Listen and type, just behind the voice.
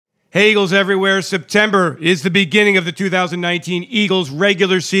Hey, Eagles everywhere. September is the beginning of the 2019 Eagles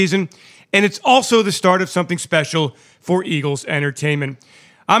regular season, and it's also the start of something special for Eagles entertainment.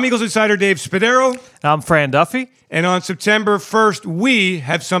 I'm Eagles insider Dave Spadaro. I'm Fran Duffy. And on September 1st, we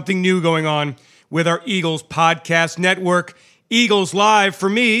have something new going on with our Eagles podcast network. Eagles Live, for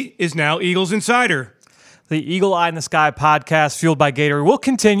me, is now Eagles Insider. The Eagle Eye in the Sky podcast, fueled by Gatorade, will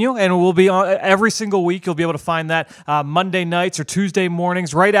continue, and will be on every single week. You'll be able to find that Monday nights or Tuesday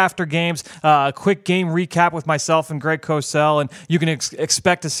mornings, right after games. A quick game recap with myself and Greg Cosell, and you can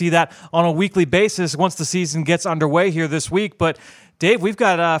expect to see that on a weekly basis once the season gets underway here this week. But Dave, we've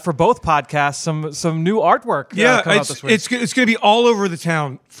got for both podcasts some new artwork. Coming out this week. It's going to be all over the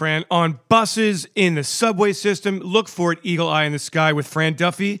town, Fran, on buses, in the subway system. Look for it, Eagle Eye in the Sky with Fran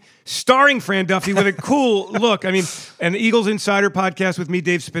Duffy, starring Fran Duffy with a cool look. I mean, and the Eagles Insider podcast with me,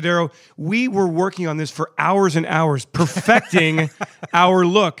 Dave Spadaro. We were working on this for hours and hours, perfecting our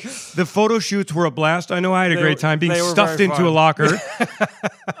look. The photo shoots were a blast. I know I had a great time being stuffed into a locker.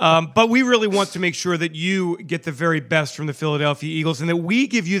 But we really want to make sure that you get the very best from the Philadelphia Eagles and that we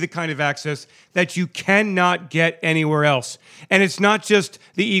give you the kind of access that you cannot get anywhere else. And it's not just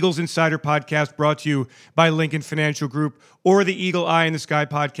the Eagles Insider podcast brought to you by Lincoln Financial Group or the Eagle Eye in the Sky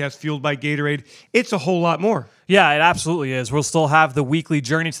podcast fueled by Gatorade. It's a whole lot more. Yeah, it absolutely is. We'll still have the weekly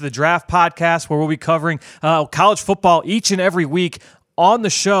Journey to the Draft podcast where we'll be covering college football each and every week on the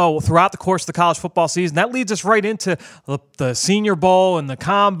show throughout the course of the college football season. That leads us right into the Senior Bowl and the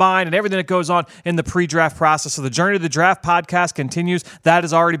Combine and everything that goes on in the pre-draft process. So the Journey to the Draft podcast continues. That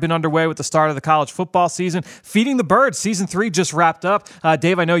has already been underway with the start of the college football season. Feeding the Birds, Season 3 just wrapped up.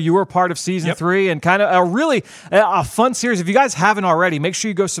 Dave, I know you were part of Season 3 and kind of a fun series. If you guys haven't already, make sure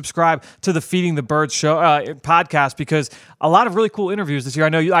you go subscribe to the Feeding the Birds show podcast because a lot of really cool interviews this year. I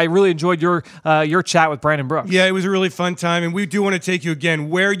know I really enjoyed your chat with Brandon Brooks. Yeah, it was a really fun time, and we do want to take you again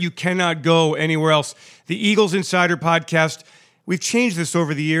where you cannot go anywhere else. The Eagles Insider podcast, we've changed this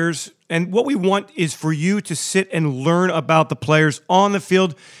over the years, and what we want is for you to sit and learn about the players on the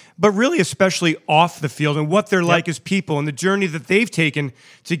field, but really especially off the field and what they're like as people and the journey that they've taken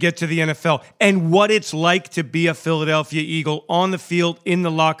to get to the NFL and what it's like to be a Philadelphia Eagle on the field, in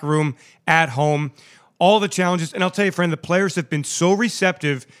the locker room, at home. All the challenges. And I'll tell you, friend, the players have been so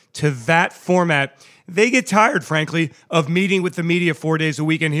receptive to that format. They get tired, frankly, of meeting with the media 4 days a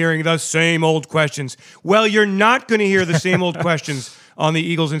week and hearing the same old questions. Well, you're not going to hear the same old questions on the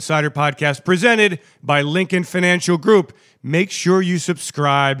Eagles Insider podcast presented by Lincoln Financial Group. Make sure you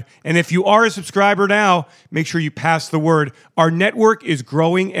subscribe. And if you are a subscriber now, make sure you pass the word. Our network is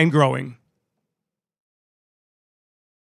growing and growing.